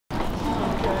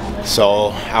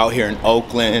So out here in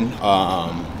Oakland,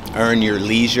 Earn Your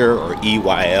Leisure, or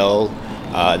EYL,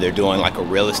 they're doing like a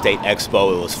real estate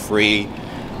expo. It was free.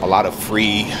 A lot of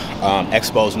free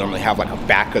expos normally have like a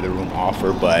back of the room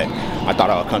offer, but I thought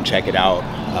I would come check it out.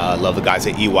 Love the guys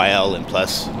at EYL, and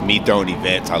plus me throwing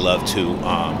events, I love to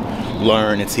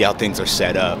learn and see how things are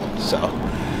set up. So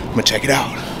I'm gonna check it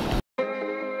out.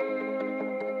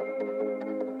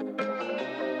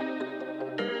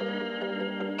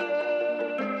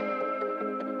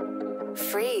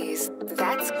 Freeze,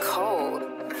 that's cold.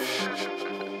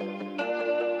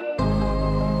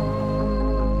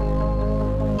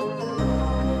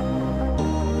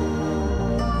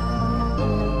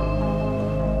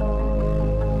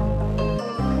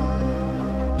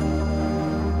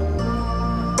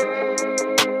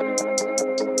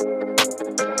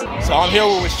 So I'm here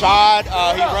with Rashad.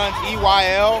 He runs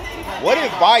EYL. What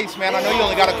advice, man? I know you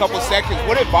only got a couple seconds.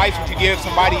 What advice would you give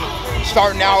somebody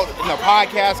starting out in the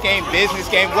podcast game, business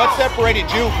game? What separated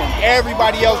you from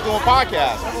everybody else doing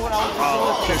podcasts?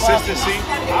 Consistency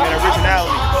and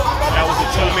originality. That was the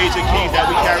two major keys that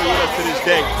we carry with us to this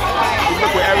day. We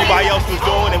look what everybody else was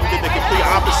doing and we did the complete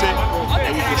opposite,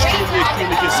 and we were extremely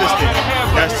consistent.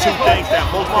 That's two things that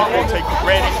most people take for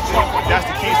granted. That's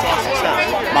the keys to our success.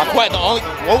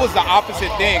 What was the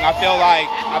opposite thing? I feel like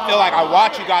I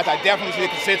watch you guys, I definitely see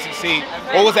the consistency.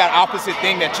 What was that opposite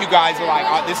thing that you guys are like,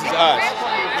 oh, this is us?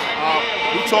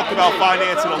 We talked about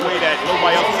finance in a way that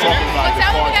nobody else was talking about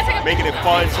it. Making it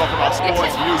fun, talking about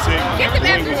sports, music, the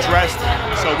way we dressed.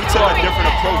 So we took a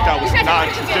different approach that was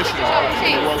non-traditional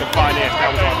in the world of finance.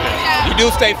 That was our thing. You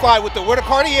do stay fly with the, where the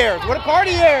Cartiers? Where the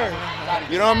Cartiers?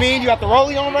 You know what I mean? You got the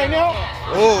rollie on right now?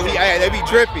 Oh, yeah, they be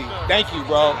trippy. Thank you,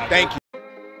 bro. Thank you.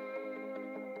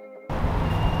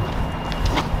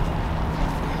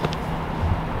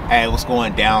 Hey, what's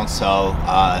going down? So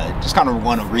just kind of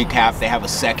want to recap. They have a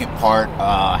second part.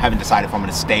 I haven't decided if I'm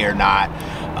going to stay or not.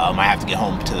 I have to get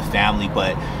home to the family,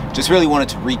 but just really wanted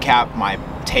to recap my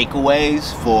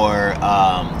takeaways for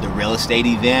the real estate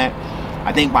event.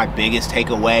 I think my biggest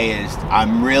takeaway is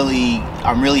I'm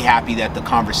really happy that the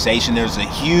conversation, there's a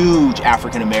huge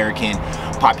African American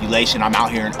population. I'm out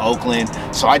here in Oakland,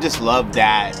 so I just love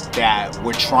that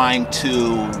we're trying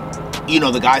to, you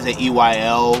know, the guys at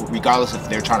EYL, regardless if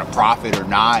they're trying to profit or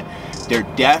not, they're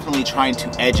definitely trying to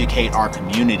educate our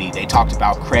community. They talked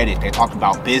about credit, they talked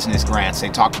about business grants, they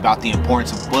talked about the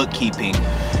importance of bookkeeping.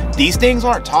 These things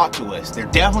aren't taught to us. They're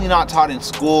definitely not taught in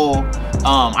school.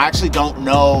 I actually don't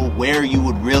know where you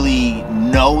would really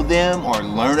know them or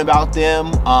learn about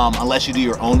them unless you do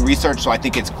your own research. So I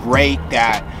think it's great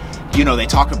that, you know, they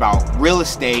talk about real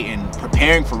estate and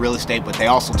preparing for real estate, but they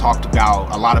also talked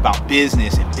about a lot about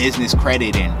business and business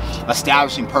credit and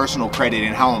establishing personal credit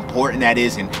and how important that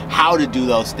is and how to do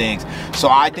those things. So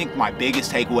I think my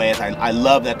biggest takeaway is I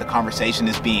love that the conversation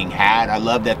is being had. I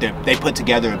love that they put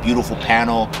together a beautiful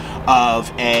panel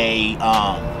of a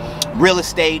real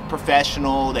estate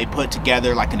professional. They put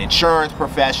together like an insurance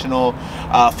professional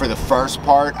for the first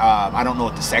part. I don't know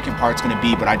what the second part's going to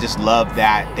be, but I just love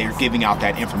that they're giving out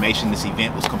that information. This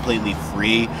event was completely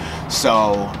free.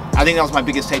 So I think that was my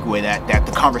biggest takeaway, that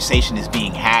the conversation is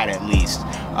being had at least.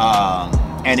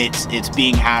 And it's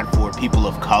being had for people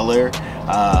of color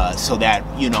so that,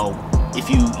 you know, if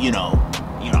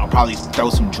I'll probably throw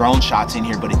some drone shots in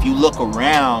here, but if you look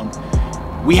around,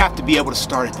 we have to be able to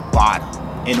start at the bottom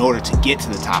in order to get to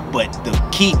the top. But the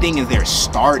key thing is they're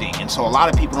starting, and so a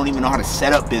lot of people don't even know how to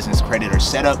set up business credit or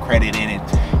set up credit, and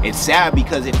it's sad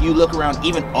because if you look around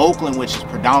even Oakland, which is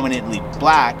predominantly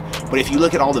black, but if you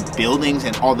look at all the buildings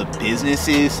and all the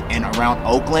businesses and around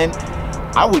Oakland,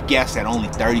 I would guess that only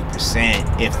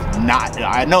 30%, if not,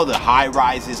 I know the high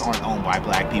rises aren't owned by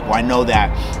black people. I know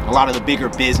that a lot of the bigger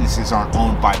businesses aren't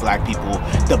owned by black people.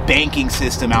 The banking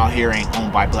system out here ain't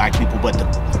owned by black people, but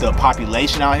the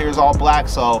population out here is all black.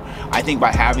 So I think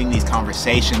by having these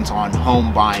conversations on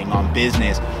home buying, on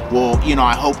business, well, you know,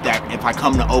 I hope that if I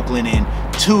come to Oakland in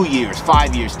 2 years,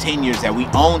 5 years, 10 years, that we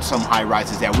own some high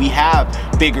rises, that we have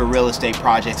bigger real estate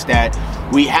projects, that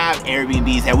we have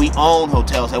Airbnbs, that we own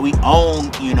hotels, that we own,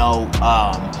 you know,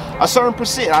 a certain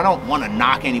percent. I don't want to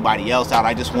knock anybody else out.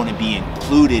 I just want to be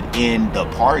included in the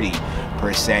party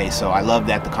per se. So I love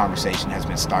that the conversation has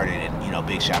been started, and, you know,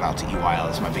 big shout out to EYL.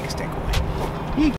 That's my biggest takeaway.